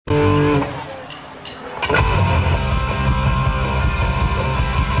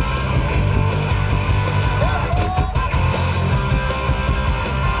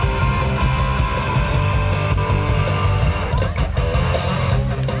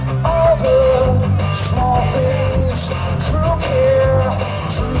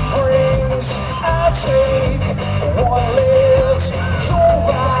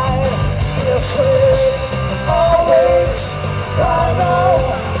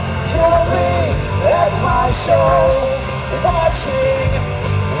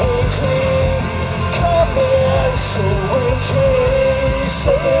So we chase,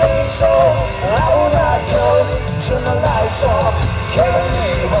 say it ain't so, I will not go. Turn the lights off, carry me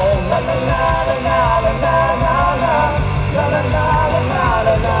home. Na na na na na na na na na na na na na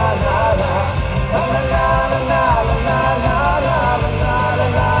na na na. Na na na na na na na na na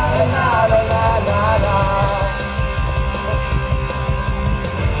na na na na na.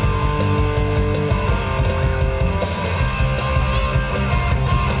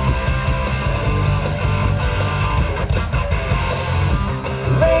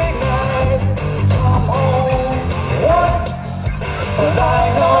 Late night, come home, what? But I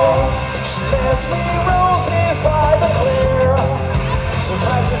know she left me roses by the clear.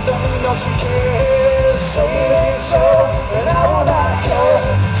 Surprises that we know she cares. Say it ain't so, and I will not go.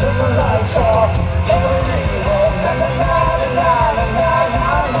 Turn the lights off, carry me home. Na na na na na na na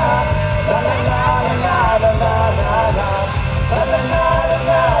na na na na na na na na na. Na na na na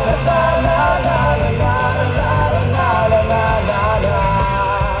na na na na na na na na na na.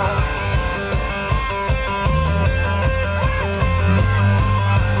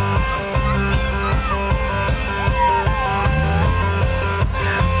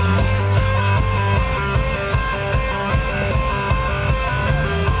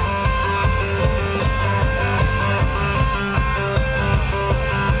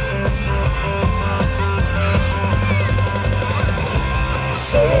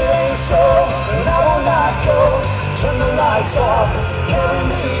 Say it ain't so, and I will not go. Turn the lights off, carry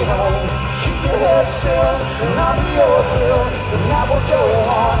me home. Keep your head still, and I'll be your thrill. And I will go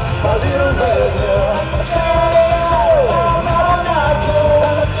on, my little red hill.